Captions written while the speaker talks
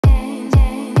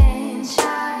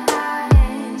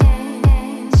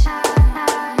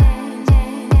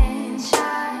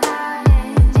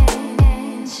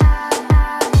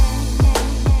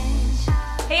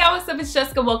it's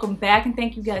Jessica. Welcome back and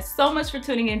thank you guys so much for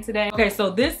tuning in today. Okay, so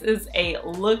this is a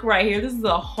look right here. This is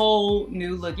a whole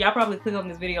new look. Y'all probably click on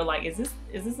this video like, is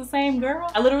this the same girl?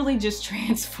 I literally just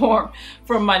transformed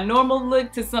from my normal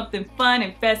look to something fun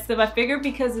and festive. I figured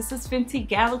because this is Fenty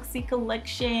Galaxy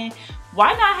collection,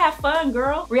 why not have fun,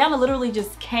 girl? Rihanna literally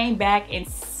just came back and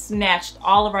snatched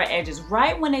all of our edges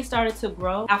right when they started to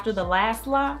grow. After the last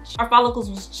launch, our follicles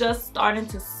was just starting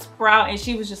to sprout and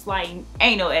she was just like,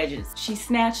 ain't no edges. She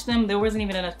snatched them. There wasn't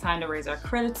even enough time to raise our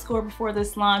credit score before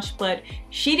this launch, but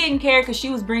she didn't care because she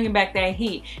was bringing back that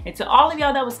heat. And to all of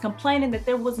y'all that was complaining that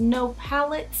there was no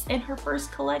palettes in her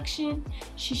first collection,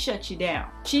 she shut you down.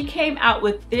 She came out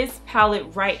with this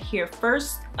palette right here.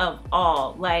 First of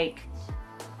all, like,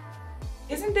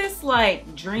 isn't this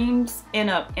like dreams in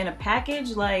a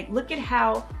package? Like, look at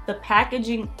how the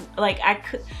packaging, like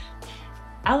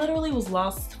I literally was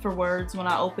lost for words when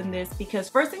I opened this, because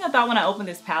first thing I thought when I opened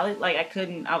this palette, like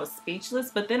I was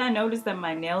speechless, but then I noticed that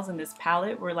my nails in this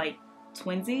palette were like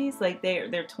twinsies, like they're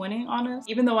twinning on us,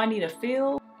 even though I need a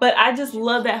fill. But I just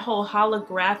love that whole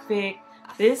holographic.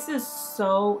 This is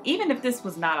so, even if this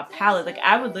was not a palette, like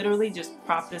I would literally just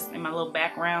prop this in my little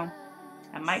background.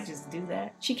 I might just do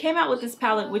that. She came out with this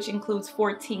palette which includes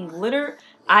 14 glitter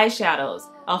eyeshadows.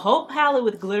 A whole palette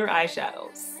with glitter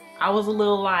eyeshadows. I was a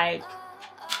little like,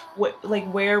 what, like,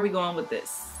 where are we going with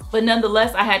this? But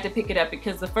nonetheless, I had to pick it up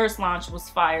because the first launch was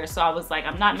fire, so I was like,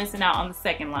 I'm not missing out on the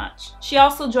second launch. She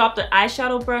also dropped an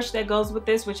eyeshadow brush that goes with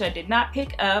this, which I did not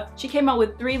pick up. She came out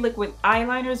with 3 liquid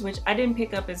eyeliners, which I didn't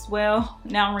pick up as well.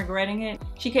 Now I'm regretting it.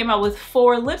 She came out with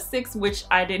 4 lipsticks, which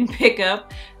I didn't pick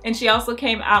up. And she also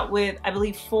came out with, I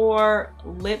believe, 4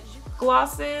 lip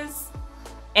glosses.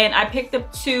 And I picked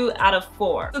up 2 out of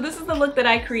 4. So this is the look that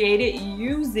I created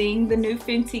using the new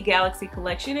Fenty Galaxy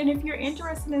collection. And if you're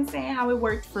interested in seeing how it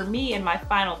worked for me and my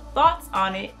final thoughts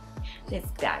on it,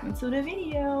 let's dive into the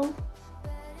video.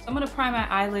 So I'm gonna prime my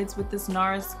eyelids with this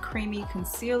NARS Creamy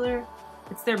Concealer.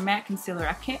 It's their matte concealer.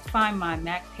 I can't find my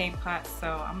MAC paint pot, so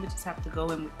I'm gonna just have to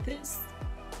go in with this.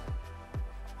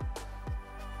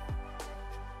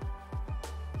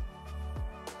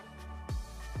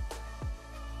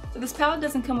 So this palette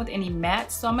doesn't come with any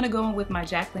mattes, so I'm going to go in with my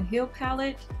Jaclyn Hill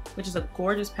palette, which is a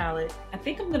gorgeous palette. I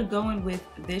think I'm going to go in with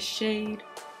this shade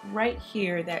right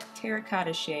here, that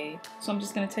terracotta shade. So I'm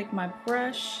just going to take my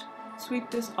brush, sweep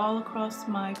this all across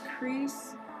my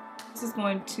crease. This is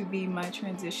going to be my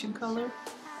transition color.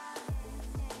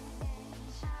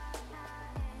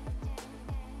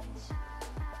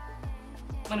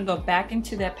 I'm going to go back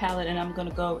into that palette and I'm going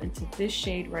to go into this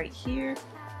shade right here.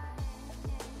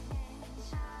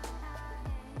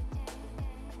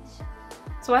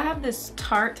 So I have this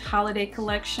Tarte holiday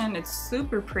collection. It's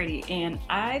super pretty and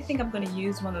I think I'm going to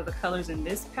use one of the colors in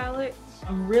this palette.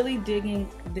 I'm really digging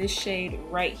this shade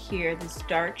right here, this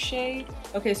dark shade.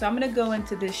 Okay, so I'm going to go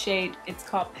into this shade. It's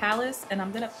called Palace and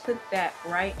I'm going to put that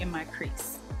right in my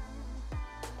crease.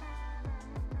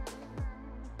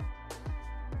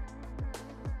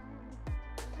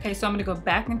 Okay, so I'm going to go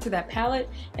back into that palette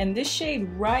and this shade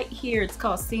right here, it's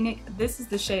called Scenic. This is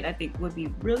the shade I think would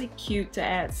be really cute to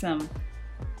add some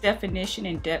definition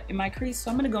and depth in my crease. So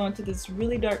I'm going to go into this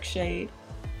really dark shade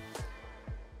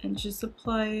and just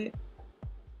apply it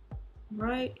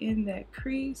right in that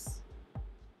crease.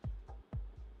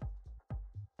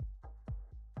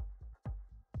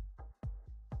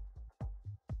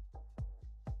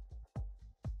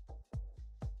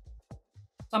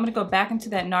 So I'm going to go back into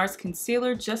that NARS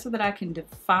concealer just so that I can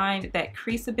define that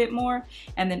crease a bit more,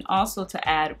 and then also to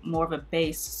add more of a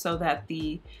base so that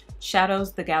the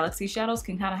shadows, the Galaxy shadows,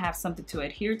 can kind of have something to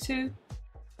adhere to.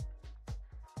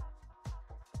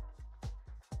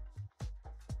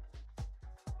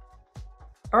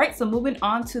 Alright, so moving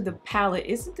on to the palette.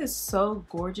 Isn't this so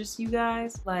gorgeous, you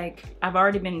guys? Like, I've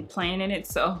already been playing in it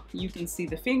so you can see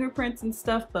the fingerprints and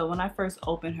stuff, but when I first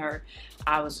opened her,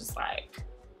 I was just like,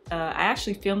 I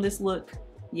actually filmed this look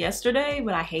yesterday,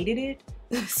 but I hated it.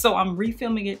 So I'm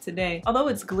refilming it today. Although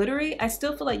it's glittery, I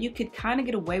still feel like you could kind of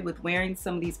get away with wearing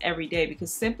some of these every day,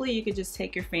 because simply you could just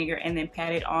take your finger and then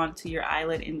pat it onto your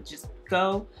eyelid and just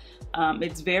go.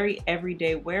 It's very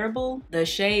everyday wearable. The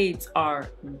shades are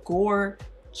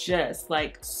gorgeous,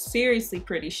 like seriously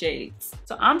pretty shades.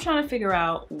 So I'm trying to figure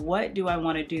out, what do I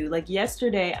want to do? Like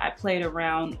yesterday I played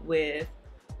around with,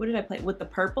 what did I play with? The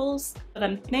purples. But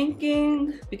I'm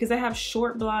thinking, because I have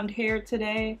short blonde hair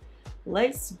today,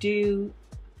 let's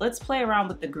play around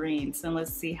with the greens and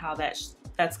let's see how that's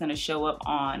gonna show up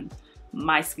on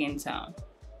my skin tone.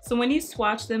 So when you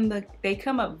swatch them, they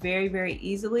come up very, very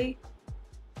easily.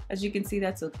 As you can see,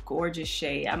 that's a gorgeous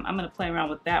shade. I'm gonna play around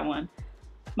with that one.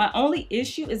 My only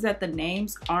issue is that the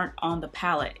names aren't on the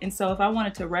palette. And so if I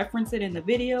wanted to reference it in the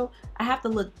video, I have to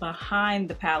look behind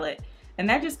the palette. And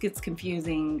that just gets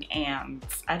confusing and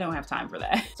I don't have time for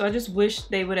that. So I just wish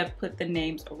they would have put the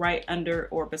names right under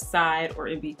or beside or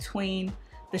in between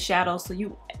the shadow so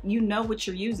you know what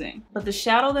you're using. But the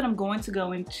shadow that I'm going to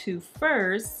go into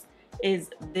first is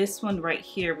this one right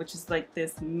here, which is like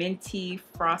this minty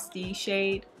frosty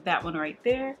shade. That one right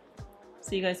there.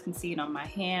 So you guys can see it on my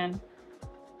hand.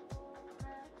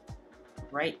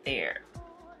 Right there.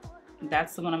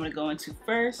 That's the one I'm going to go into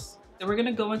first. So we're going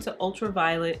to go into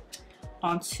ultraviolet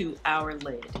onto our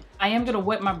lid. I am going to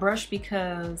wet my brush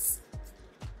because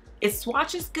it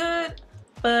swatches good,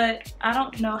 but I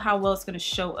don't know how well it's going to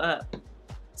show up.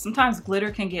 Sometimes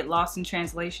glitter can get lost in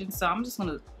translation, so I'm just going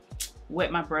to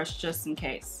wet my brush just in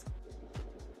case.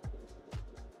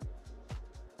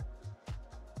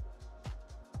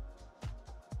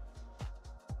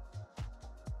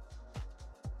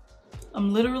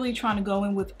 I'm literally trying to go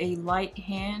in with a light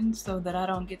hand so that I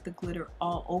don't get the glitter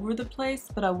all over the place,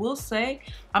 but I will say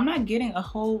I'm not getting a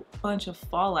whole bunch of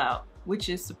fallout, which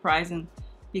is surprising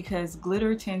because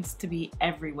glitter tends to be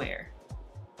everywhere.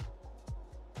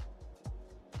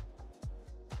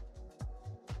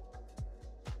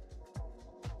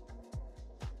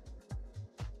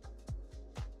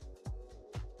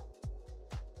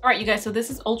 All right, you guys, so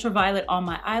this is ultraviolet on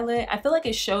my eyelid. I feel like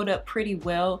it showed up pretty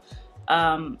well.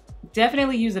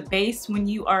 Definitely use a base when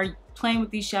you are playing with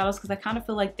these shadows because I kind of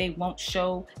feel like they won't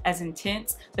show as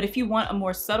intense. But if you want a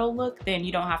more subtle look, then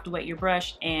you don't have to wet your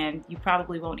brush and you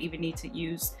probably won't even need to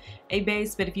use a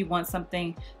base. But if you want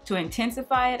something to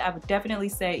intensify it, I would definitely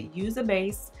say use a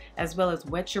base as well as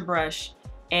wet your brush,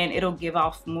 and it'll give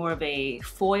off more of a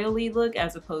foily look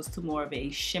as opposed to more of a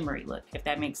shimmery look, if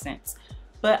that makes sense.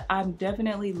 But I'm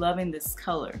definitely loving this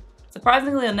color.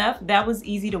 Surprisingly enough, that was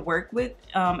easy to work with.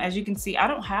 As you can see, I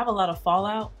don't have a lot of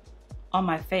fallout on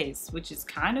my face, which is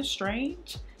kind of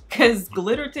strange because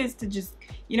glitter tends to just,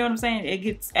 you know what I'm saying? It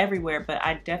gets everywhere, but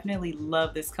I definitely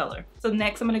love this color. So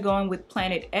next I'm gonna go in with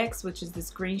Planet X, which is this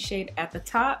green shade at the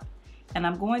top. And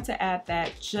I'm going to add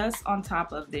that just on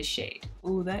top of this shade.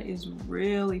 Ooh, that is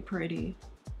really pretty.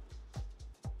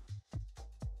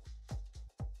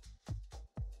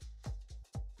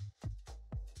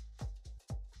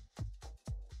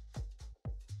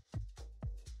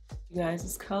 You guys,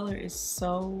 this color is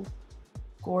so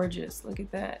gorgeous. Look at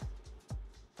that.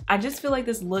 I just feel like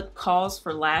this look calls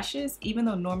for lashes, even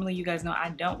though normally you guys know I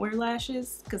don't wear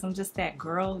lashes because I'm just that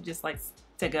girl who just likes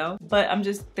to go. But I'm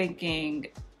just thinking,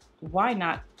 why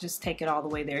not just take it all the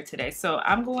way there today? So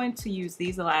I'm going to use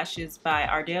these lashes by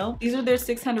Ardell. These are their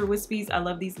 600 wispies. I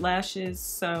love these lashes.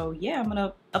 So yeah, I'm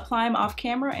gonna apply them off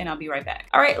camera and I'll be right back.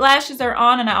 All right, lashes are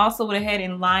on, and I also went ahead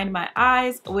and lined my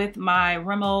eyes with my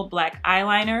Rimmel black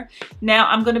eyeliner. Now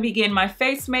I'm gonna begin my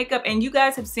face makeup, and you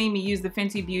guys have seen me use the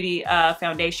Fenty Beauty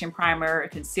foundation, primer,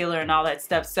 concealer, and all that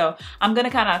stuff. So I'm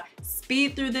gonna kind of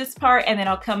speed through this part and then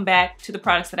I'll come back to the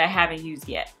products that I haven't used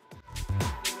yet.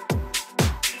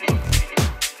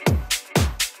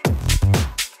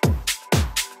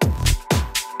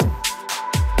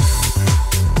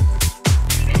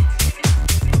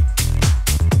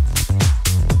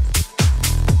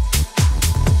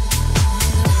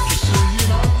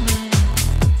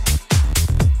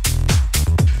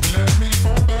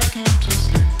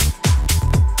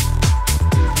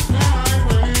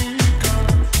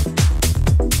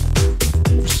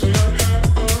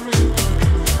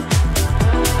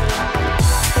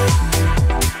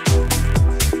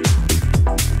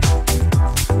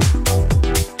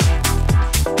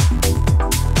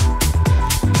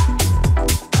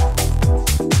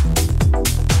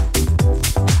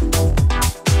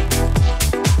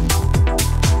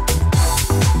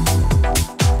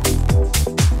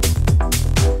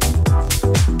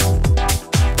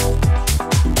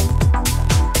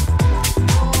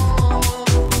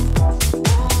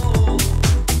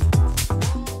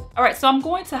 Alright, so I'm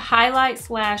going to highlight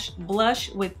slash blush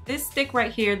with this stick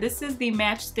right here. This is the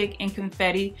Matchstick in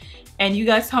Confetti, and you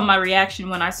guys saw my reaction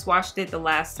when I swatched it the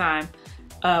last time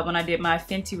when I did my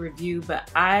Fenty review,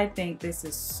 but I think this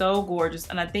is so gorgeous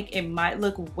and I think it might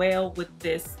look well with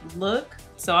this look.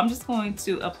 So I'm just going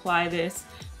to apply this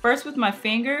first with my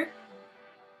finger,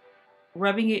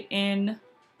 rubbing it in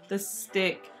the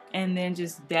stick and then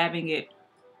just dabbing it.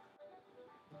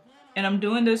 And I'm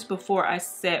doing this before I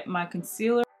set my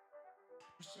concealer.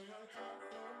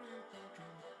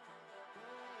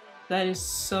 That is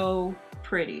so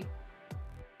pretty.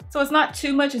 So it's not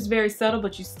too much, it's very subtle,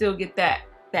 but you still get that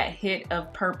hit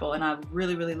of purple, and I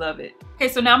really, really love it. Okay,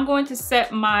 so now I'm going to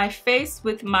set my face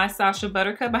with my Sacha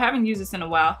Buttercup. I haven't used this in a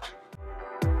while.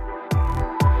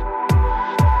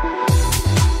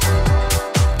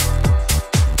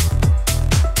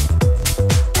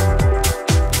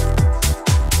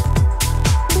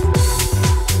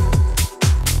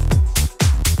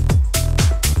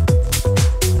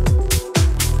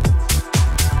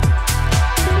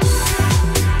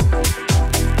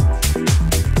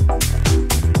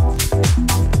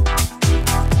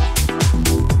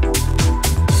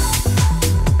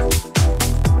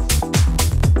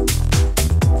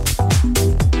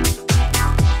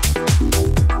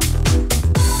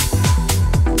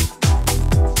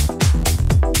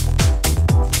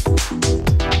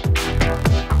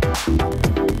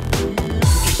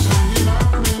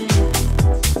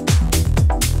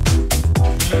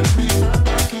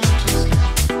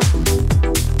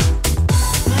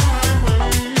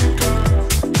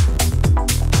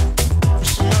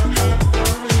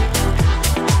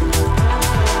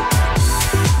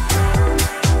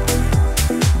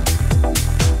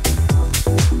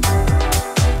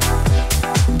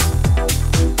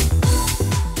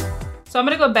 So I'm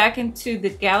going to go back into the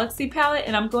Galaxy palette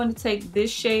and I'm going to take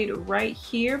this shade right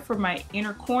here for my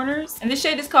inner corners. And this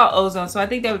shade is called Ozone, so I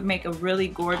think that would make a really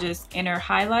gorgeous inner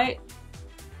highlight.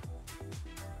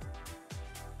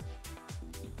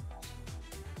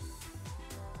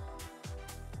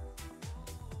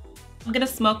 I'm going to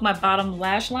smoke my bottom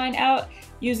lash line out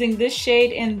using this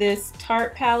shade in this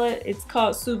Tarte palette. It's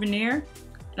called Souvenir.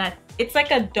 And it's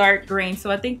like a dark green, so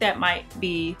I think that might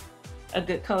be a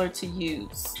good color to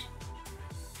use.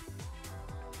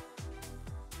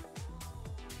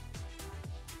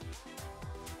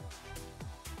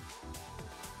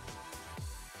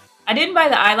 I didn't buy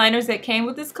the eyeliners that came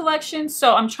with this collection,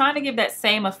 so I'm trying to give that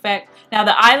same effect. Now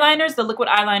the eyeliners, the liquid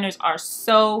eyeliners are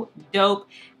so dope.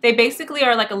 They basically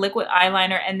are like a liquid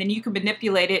eyeliner and then you can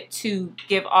manipulate it to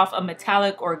give off a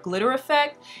metallic or glitter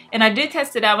effect. And I did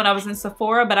test it out when I was in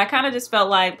Sephora, but I kind of just felt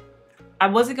like I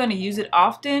wasn't going to use it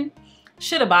often.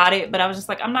 Should have bought it, but I was just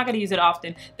like, I'm not going to use it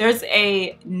often. There's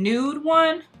a nude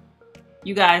one.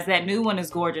 You guys, that new one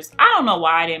is gorgeous. I don't know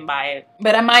why I didn't buy it,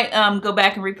 but I might go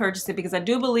back and repurchase it because I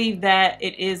do believe that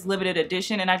it is limited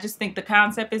edition and I just think the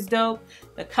concept is dope.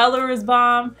 The color is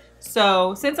bomb.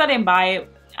 So since I didn't buy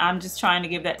it, I'm just trying to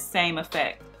give that same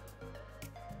effect.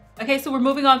 Okay, so we're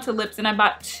moving on to lips and I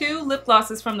bought 2 lip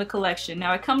glosses from the collection.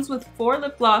 Now it comes with 4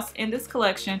 lip gloss in this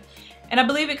collection. And I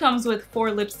believe it comes with 4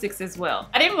 lipsticks as well.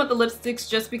 I didn't want the lipsticks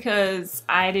just because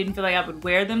I didn't feel like I would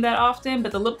wear them that often,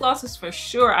 but the lip glosses for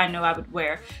sure I know I would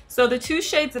wear. So the 2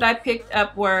 shades that I picked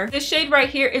up were, this shade right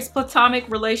here is Platonic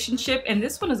Relationship, and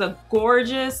this one is a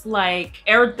gorgeous, like,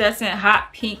 iridescent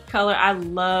hot pink color. I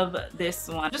love this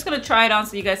one. I'm just gonna try it on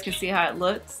so you guys can see how it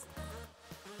looks.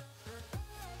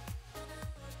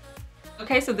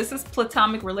 Okay, so this is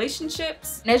Platonic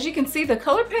Relationships. And as you can see, the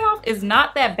color payoff is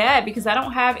not that bad because I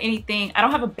don't have anything, I don't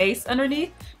have a base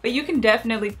underneath, but you can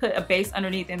definitely put a base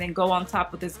underneath and then go on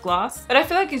top with this gloss. But I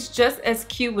feel like it's just as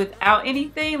cute without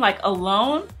anything, like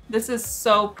alone. This is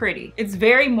so pretty. It's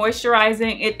very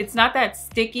moisturizing. It's not that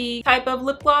sticky type of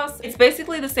lip gloss. It's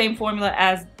basically the same formula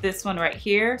as this one right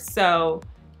here. So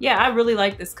yeah, I really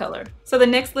like this color. So the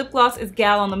next lip gloss is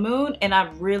Gal on the Moon, and I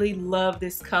really love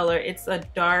this color. It's a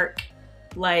dark,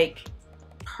 like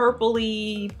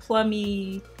purpley,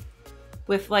 plummy,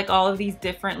 with like all of these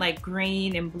different like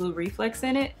green and blue reflex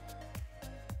in it.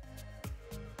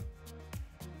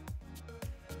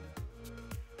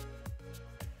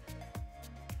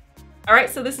 All right,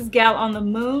 so this is Gal on the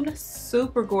Moon.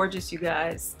 Super gorgeous, you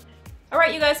guys. All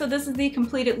right, you guys, so this is the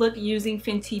completed look using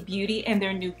Fenty Beauty and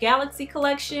their new Galaxy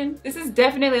collection. This is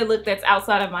definitely a look that's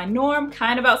outside of my norm,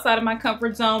 kind of outside of my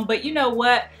comfort zone, but you know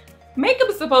what? Makeup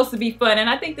is supposed to be fun, and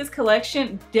I think this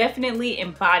collection definitely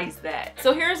embodies that.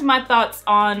 So here's my thoughts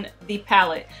on the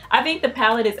palette. I think the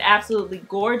palette is absolutely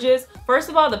gorgeous. First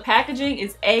of all, the packaging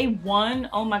is A1.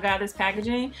 Oh my God, this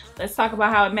packaging. Let's talk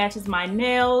about how it matches my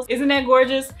nails. Isn't that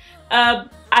gorgeous?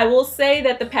 I will say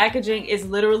that the packaging is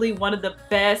literally one of the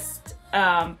best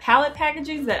palette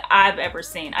packagings that I've ever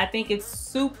seen. I think it's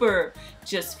super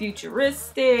just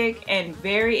futuristic and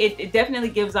it definitely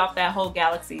gives off that whole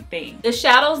Galaxy theme. The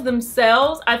shadows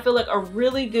themselves I feel like are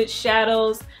really good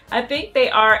shadows. I think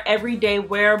they are everyday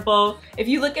wearable. If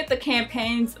you look at the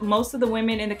campaigns, most of the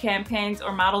women in the campaigns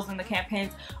or models in the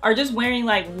campaigns are just wearing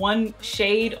like one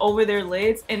shade over their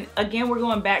lids, and again we're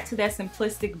going back to that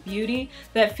simplistic beauty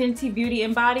that Fenty Beauty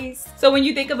embodies. So when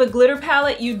you think of a glitter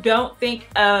palette, you don't think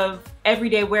of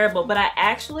everyday wearable, but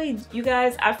you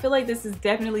guys, I feel like this is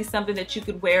definitely something that you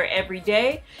could wear every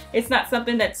day. It's not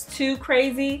something that's too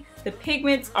crazy. The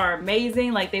pigments are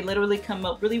amazing, like they literally come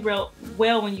up really well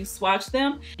when you swatch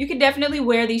them. You can definitely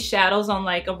wear these shadows on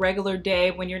like a regular day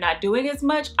when you're not doing as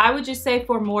much. I would just say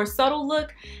for a more subtle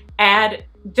look,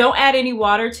 don't add any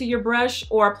water to your brush,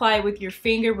 or apply it with your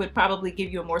finger would probably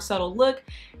give you a more subtle look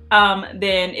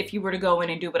than if you were to go in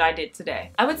and do what I did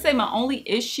today. I would say my only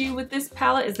issue with this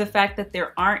palette is the fact that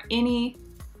there aren't any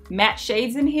matte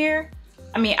shades in here.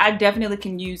 I mean, I definitely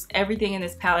can use everything in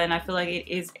this palette, and I feel like it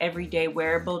is everyday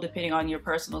wearable depending on your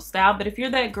personal style. But if you're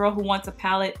that girl who wants a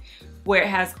palette where it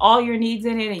has all your needs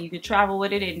in it and you can travel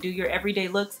with it and do your everyday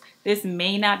looks, this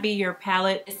may not be your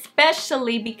palette,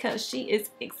 especially because she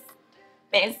is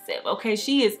expensive. Okay,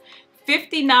 she is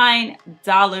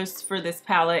 $59 for this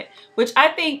palette, which I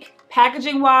think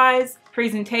packaging wise,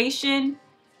 presentation,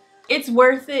 it's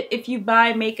worth it. If you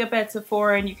buy makeup at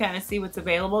Sephora and you kind of see what's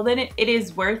available, then it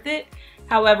is worth it.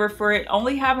 However, for it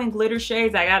only having glitter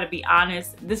shades, I gotta be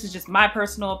honest, this is just my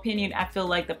personal opinion, I feel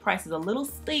like the price is a little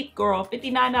steep, girl.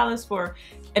 $59 for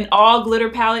an all glitter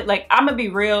palette. Like, I'm gonna be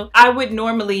real, I would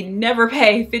normally never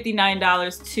pay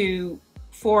 $59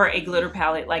 for a glitter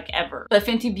palette like ever. But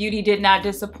Fenty Beauty did not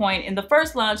disappoint in the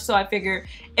first launch, so I figured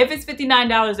if it's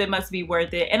 $59, it must be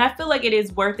worth it. And I feel like it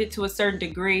is worth it to a certain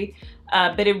degree,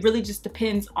 but it really just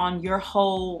depends on your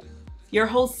whole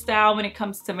style when it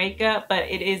comes to makeup, but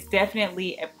it is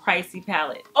definitely a pricey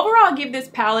palette. Overall, I'll give this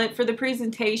palette for the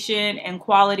presentation and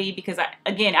quality because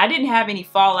I didn't have any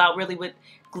fallout really with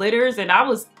glitters, and I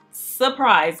was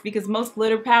surprised because most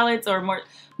glitter palettes or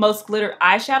most glitter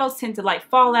eyeshadows tend to like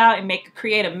fall out and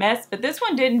create a mess, but this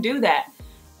one didn't do that.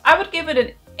 I would give it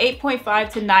an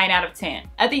 8.5 to 9 out of 10.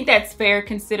 I think that's fair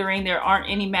considering there aren't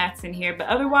any mattes in here, but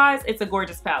otherwise it's a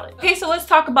gorgeous palette. Okay, so let's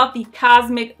talk about the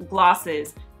cosmic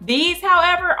glosses. These,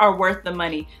 however, are worth the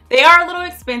money. They are a little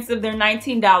expensive, they're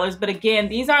 $19, but again,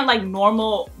 these aren't like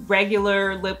normal,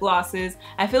 regular lip glosses.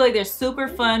 I feel like they're super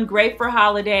fun, great for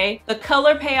holiday. The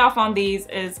color payoff on these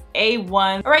is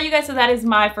A1. All right, you guys, so that is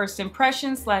my first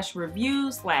impression /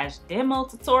 review / demo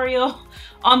tutorial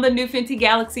on the new Fenty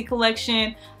Galaxy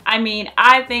collection. I mean,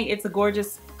 I think it's a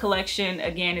gorgeous collection.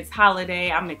 Again, it's holiday.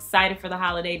 I'm excited for the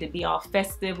holiday to be all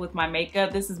festive with my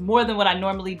makeup. This is more than what I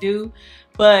normally do,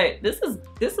 but this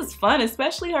is fun,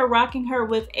 especially her rocking her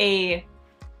with a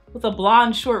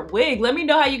blonde short wig. Let me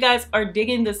know how you guys are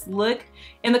digging this look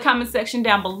in the comment section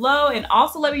down below, and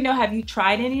also let me know, have you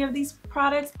tried any of these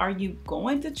products? Are you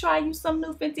going to try you some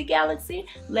new Fenty Galaxy?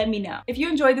 Let me know. If you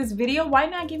enjoyed this video, why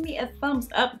not give me a thumbs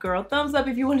up, girl? Thumbs up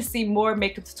if you want to see more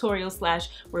makeup tutorials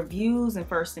 / reviews and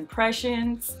first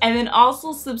impressions, and then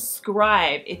also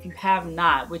subscribe if you have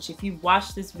not, which if you've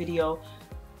watched this video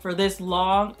for this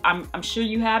long, I'm sure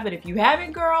you have, but if you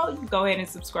haven't, girl, go ahead and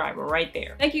subscribe right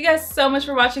there. Thank you guys so much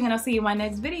for watching, and I'll see you in my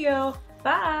next video.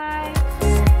 Bye.